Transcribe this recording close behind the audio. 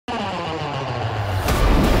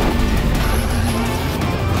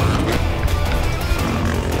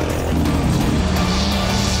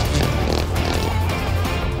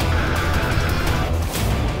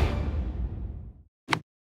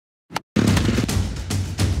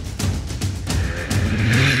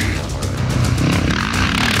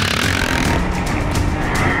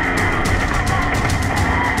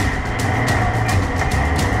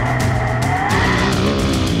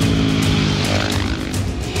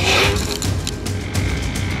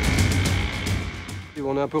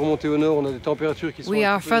We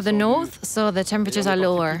are further north, so the temperatures are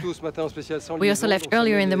lower. We also left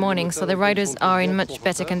earlier in the morning, so the riders are in much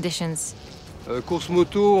better conditions. In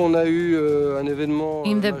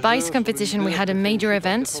the bike competition, we had a major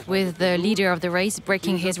event with the leader of the race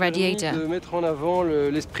breaking his radiator.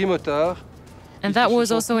 And that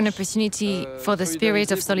was also an opportunity for the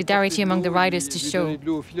spirit of solidarity among the riders to show.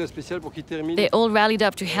 They all rallied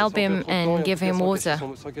up to help him and give him water.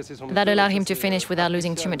 That allowed him to finish without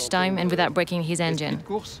losing too much time and without breaking his engine.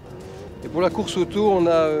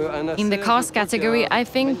 In the cars category, I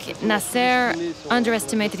think Nasser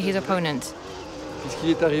underestimated his opponent.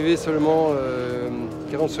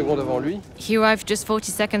 He arrived just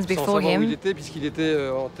 40 seconds before him,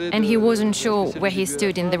 and he wasn't sure where he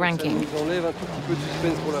stood in the ranking.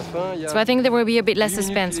 So I think there will be a bit less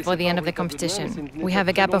suspense for the end of the competition. We have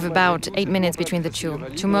a gap of about 8 minutes between the two.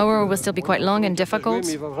 Tomorrow will still be quite long and difficult,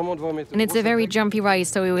 and it's a very jumpy ride,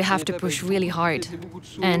 so we will have to push really hard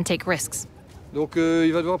and take risks.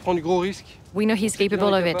 We know he's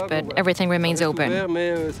capable of it, but everything remains open.